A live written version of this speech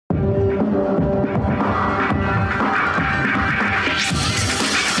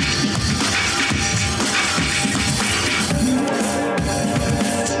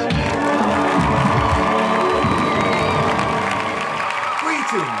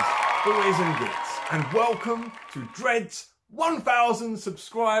boys and gits, and welcome to Dread's 1,000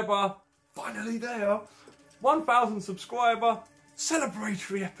 subscriber, finally there, 1,000 subscriber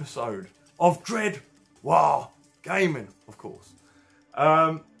celebratory episode of Dread Waaagh Gaming, of course.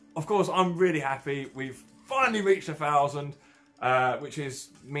 Of course, I'm really happy. We've finally reached 1,000, which is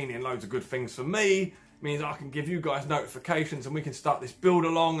meaning loads of good things for me. Means I can give you guys notifications and we can start this build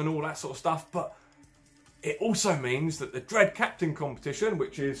along and all that sort of stuff. But it also means that the Dread Kaptin Kompetition,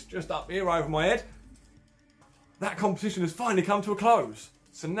 which is just up here over my head, that competition has finally come to a close.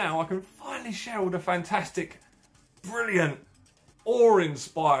 So now I can finally share all the fantastic, brilliant,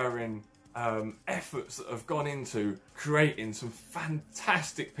 awe-inspiring efforts that have gone into creating some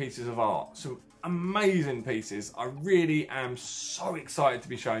fantastic pieces of art. Some amazing pieces. I really am so excited to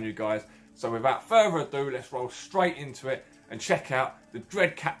be showing you guys. So without further ado, let's roll straight into it and check out the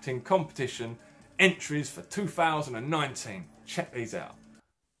Dread Kaptin Kompetition entries for 2019. Check these out.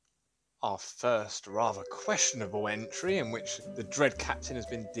 Our first rather questionable entry, in which the Dread Kaptin has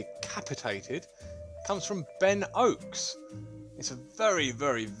been decapitated, comes from Ben Oakes. It's a very,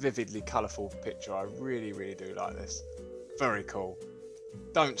 very vividly colourful picture. I really, really do like this. Very cool.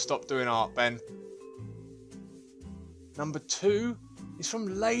 Don't stop doing art, Ben. Number 2 is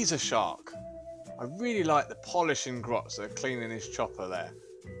from Laser Shark. I really like the polishing grots that are cleaning his chopper there.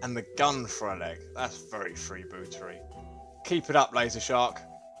 And the gun for a leg. That's very freebootery. Keep it up, Laser Shark.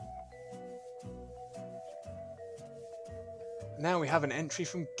 Now we have an entry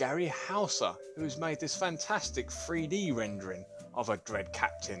from Gary Hauser, who's made this fantastic 3D rendering of a Dread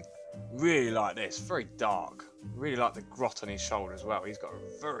Kaptin. Really like this, very dark. Really like the grot on his shoulder as well. He's got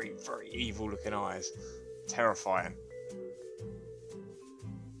very, very evil looking eyes. Terrifying.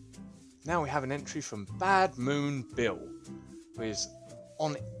 Now we have an entry from Bad Moon Bill, who is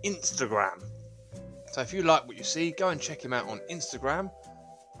on Instagram. So if you like what you see, go and check him out on Instagram.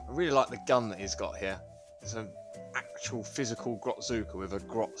 I really like the gun that he's got here. It's an actual physical grotzuka with a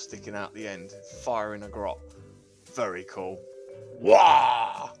grot sticking out the end, firing a grot. Very cool.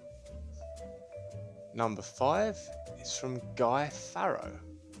 Waaagh! Number 5 is from Guy Farrow,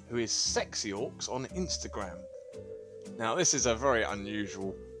 who is Sexy Orcs on Instagram. Now this is a very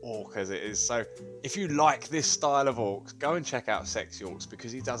unusual orc as it is, so if you like this style of orcs, go and check out Sexy Orcs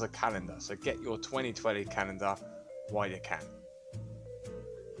because he does a calendar, so get your 2020 calendar while you can.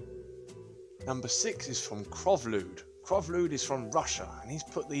 Number 6 is from Krovlood. Krovlood is from Russia, and he's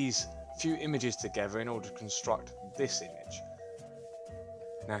put these few images together in order to construct this image.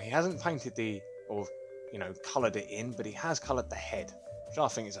 Now he hasn't painted coloured it in, but he has coloured the head, which I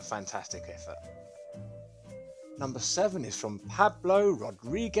think is a fantastic effort. Number 7 is from Pablo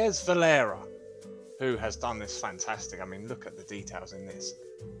Valera, who has done this fantastic. I mean, look at the details in this.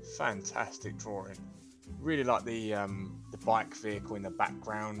 Fantastic drawing. Really like the bike vehicle in the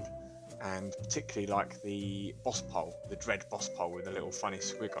background, and particularly like the boss pole, the Dread boss pole with a little funny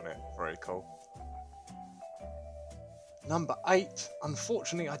squig on it. Very cool. Number 8,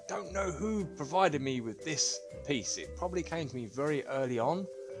 unfortunately, I don't know who provided me with this piece. It probably came to me very early on,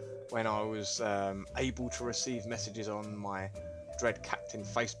 when I was able to receive messages on my Dread Kaptin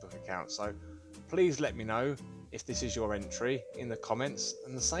Facebook account. So please let me know if this is your entry in the comments.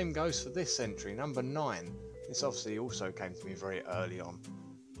 And the same goes for this entry, number 9. This obviously also came to me very early on.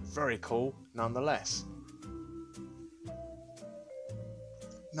 Very cool nonetheless.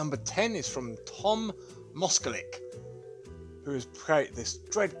 Number 10 is from Tom Moskalik, who has created this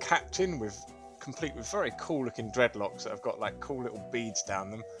Dread Kaptin complete with very cool looking dreadlocks that have got like cool little beads down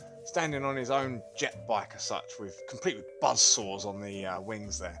them, standing on his own jet bike as such, complete with buzzsaws on the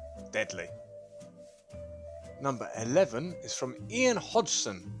wings there. Deadly. Number 11 is from Ian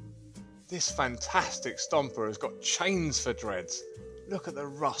Hodgson. This fantastic stomper has got chains for dreads. Look at the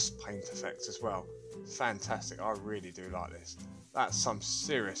rust paint effects as well. Fantastic. I really do like this. That's some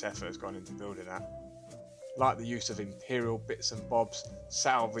serious effort has gone into building that. Like the use of imperial bits and bobs,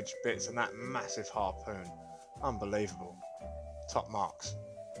 salvage bits, and that massive harpoon. Unbelievable. Top marks.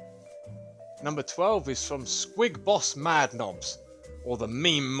 Number 12 is from Squig Boss Mad Nobs, or the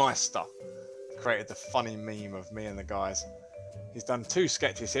Meme Meister. Created the funny meme of me and the guys. He's done 2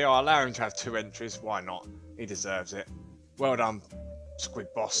 sketches here. I'll allow him to have 2 entries. Why not? He deserves it. Well done, Squig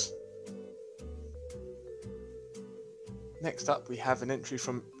Boss. Next up, we have an entry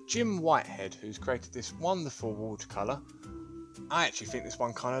from Jim Whitehead, who's created this wonderful watercolour. I actually think this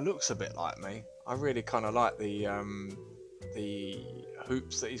one kind of looks a bit like me. I really kind of like the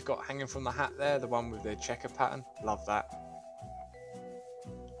hoops that he's got hanging from the hat there, the one with the checker pattern. Love that.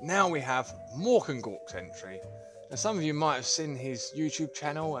 Now we have MorknGork's entry. Now some of you might have seen his YouTube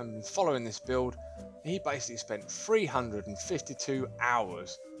channel and been following this build. He basically spent 352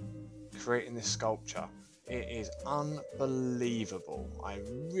 hours creating this sculpture. It is unbelievable. I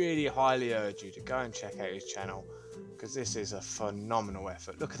really highly urge you to go and check out his channel, because this is a phenomenal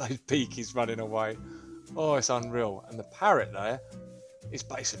effort. Look at those beakies running away. Oh, it's unreal. And the parrot there is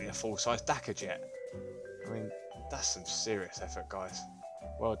basically a full-size Dakar jet. I mean, that's some serious effort, guys.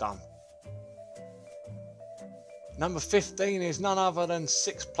 Well done. Number 15 is none other than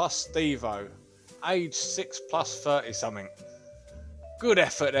 6+ Stevo, age 6+ 30 something. Good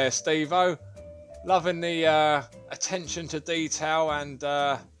effort there, Stevo. Loving the attention to detail, and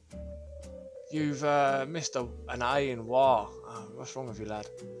you've missed an A in Waaagh. Oh, what's wrong with you, lad?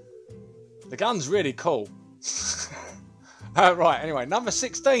 The gun's really cool. Right, anyway, number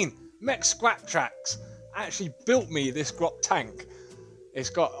 16, Mek Skraptrakkz actually built me this grot tank. It's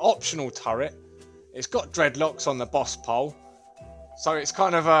got optional turret. It's got dreadlocks on the boss pole. So it's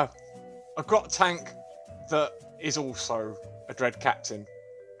kind of a grot tank that is also a Dread Kaptin.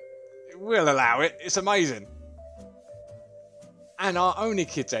 We'll allow it. It's amazing. And our only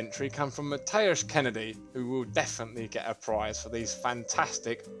kids entry come from Mateus Kennedy, who will definitely get a prize for these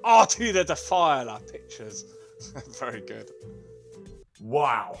fantastic Artie the Defiler pictures. Very good.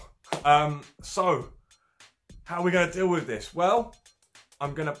 Wow. So, how are we going to deal with this? Well,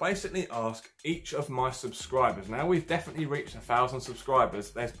 I'm going to basically ask each of my subscribers. Now, we've definitely reached 1,000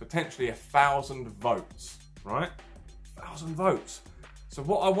 subscribers. There's potentially 1,000 votes, right? 1,000 votes. So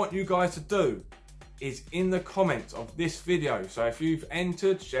what I want you guys to do is in the comments of this video. So if you've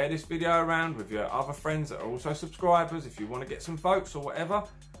entered, share this video around with your other friends that are also subscribers. If you want to get some votes or whatever,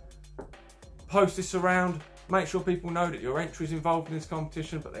 post this around. Make sure people know that your entry is involved in this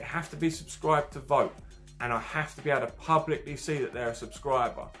competition, but they have to be subscribed to vote. And I have to be able to publicly see that they're a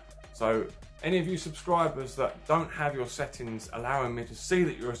subscriber. So any of you subscribers that don't have your settings allowing me to see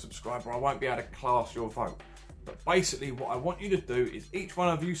that you're a subscriber, I won't be able to class your vote. But basically what I want you to do is, each one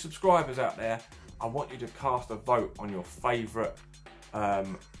of you subscribers out there, I want you to cast a vote on your favourite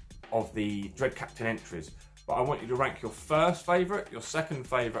of the Dread Kaptin entries. But I want you to rank your first favourite, your second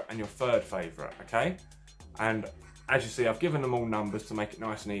favourite and your third favourite, okay? And as you see, I've given them all numbers to make it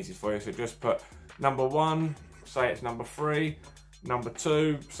nice and easy for you. So just put number 1, say it's number 3, number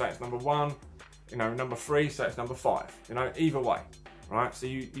 2, say it's number 1, you know, number 3, say it's number 5, you know, either way, right? So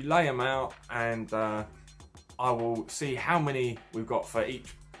you lay them out, and I will see how many we've got for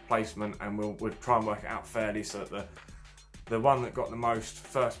each placement, and we'll try and work it out fairly, so that the one that got the most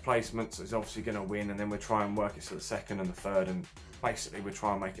first placements is obviously going to win, and then we'll try and work it to the second and the third, and basically we'll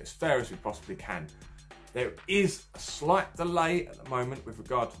try and make it as fair as we possibly can. There is a slight delay at the moment with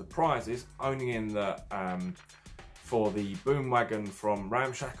regard to the prizes, only in the for the boom wagon from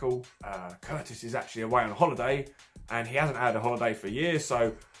Ramshackle. Curtis is actually away on holiday, and he hasn't had a holiday for years,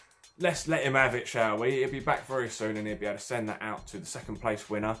 so let's let him have it, shall we? He'll be back very soon, and he'll be able to send that out to the second place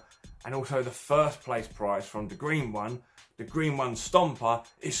winner. And also the first place prize from the green one. The green one Stomper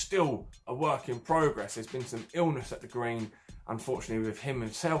is still a work in progress. There's been some illness at the green, unfortunately, with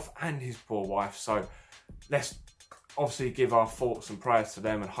himself and his poor wife. So let's obviously give our thoughts and prayers to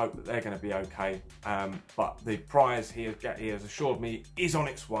them and hope that they're going to be okay. But the prize he has assured me is on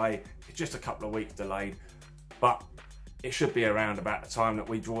its way. It's just a couple of weeks delayed, but it should be around about the time that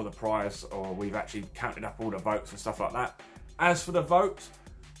we draw the prize, or we've actually counted up all the votes and stuff like that. As for the votes,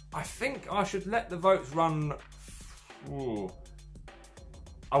 I think I should let the votes run.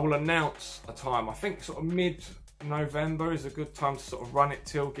 I will announce a time. I think sort of mid-November is a good time to sort of run it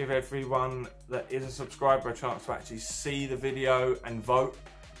till, give everyone that is a subscriber a chance to actually see the video and vote.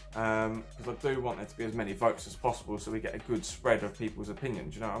 Because I do want there to be as many votes as possible, so we get a good spread of people's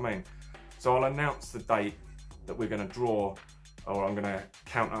opinions, you know what I mean? So I'll announce the date that we're going to draw, or I'm going to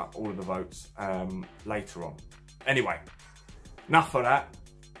count up all of the votes later on. Anyway, enough of that.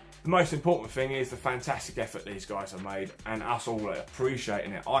 The most important thing is the fantastic effort these guys have made, and us all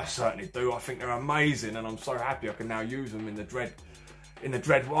appreciating it. I certainly do. I think they're amazing, and I'm so happy I can now use them in the Dread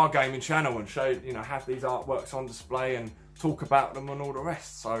Wargaming channel and show, you know, have these artworks on display and talk about them and all the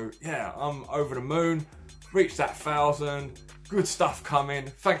rest. So yeah, I'm over the moon. Reached that 1,000. Good stuff coming.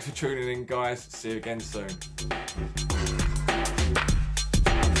 Thanks for tuning in, guys. See you again soon.